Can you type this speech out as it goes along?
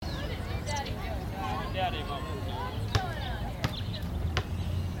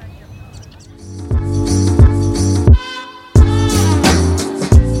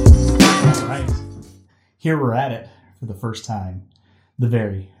here we're at it for the first time. The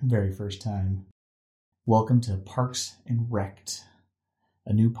very, very first time. Welcome to Parks and Rect,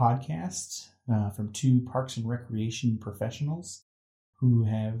 a new podcast from two Parks and Recreation professionals who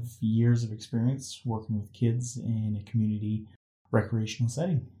have years of experience working with kids in a community recreational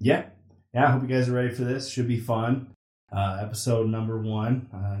setting. Yeah. I hope you guys are ready for this. Should be fun. Episode number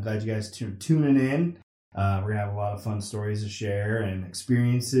 1. Glad you guys are tuning in. We're going to have a lot of fun stories to share and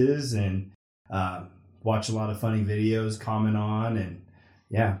experiences and watch a lot of funny videos, comment on, and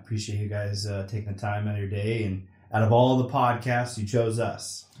appreciate you guys taking the time out of your day. And out of all the podcasts, you chose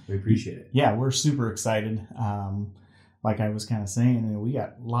us. We appreciate it. Yeah, we're super excited. Like I was kind of saying, we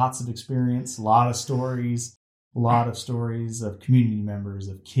got lots of experience, a lot of stories of community members,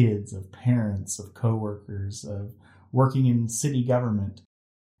 of kids, of parents, of coworkers, of working in city government.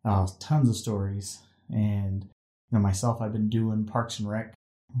 Tons of stories. And myself, I've been doing Parks and Rec,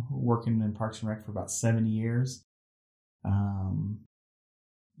 working in Parks and Rec for about 7 years. And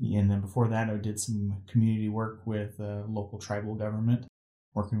then before that, I did some community work with local tribal government,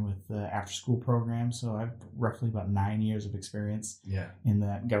 working with the after-school program. So I've roughly about 9 years of experience in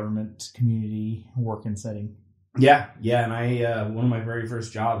that government community working setting. Yeah. And I one of my very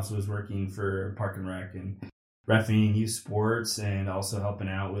first jobs was working for Park and Rec and reffing youth sports and also helping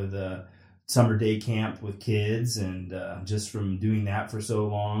out with summer day camp with kids. And just from doing that for so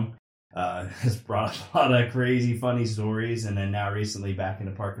long, has brought a lot of crazy, funny stories. And then now recently back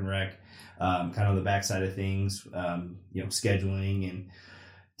into Park and Rec, kind of the backside of things, scheduling and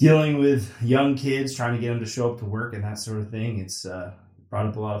dealing with young kids, trying to get them to show up to work and that sort of thing. It's brought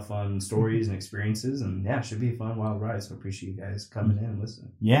up a lot of fun stories and experiences, and it should be a fun, wild ride. So I appreciate you guys coming in and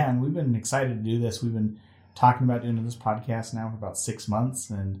listening. Yeah, and we've been excited to do this. We've been talking about doing this podcast now for about 6 months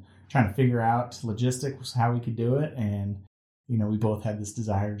and trying to figure out logistics, how we could do it. And, we both had this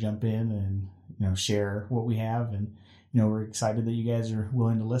desire to jump in and, share what we have. And, we're excited that you guys are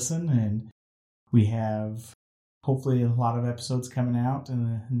willing to listen. And we have hopefully a lot of episodes coming out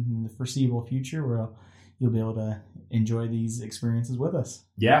in the foreseeable future where you'll be able to enjoy these experiences with us.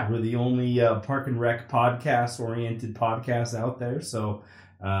 Yeah, we're the only Park and Rec podcast-oriented podcast out there. So,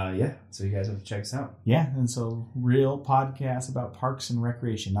 so you guys have to check us out. Yeah, and so real podcasts about parks and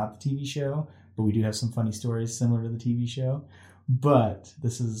recreation, not the TV show, but we do have some funny stories similar to the TV show. But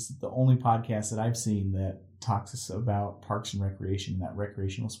this is the only podcast that I've seen that talks about parks and recreation in that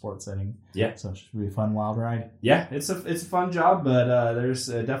recreational sports setting. Yeah. So it should be a fun, wild ride. Yeah, it's a fun job, but there's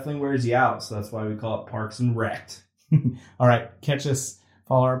definitely wears you out. So that's why we call it Parks and Rec. All right. Catch us,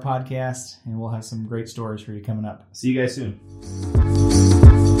 follow our podcast, and we'll have some great stories for you coming up. See you guys soon.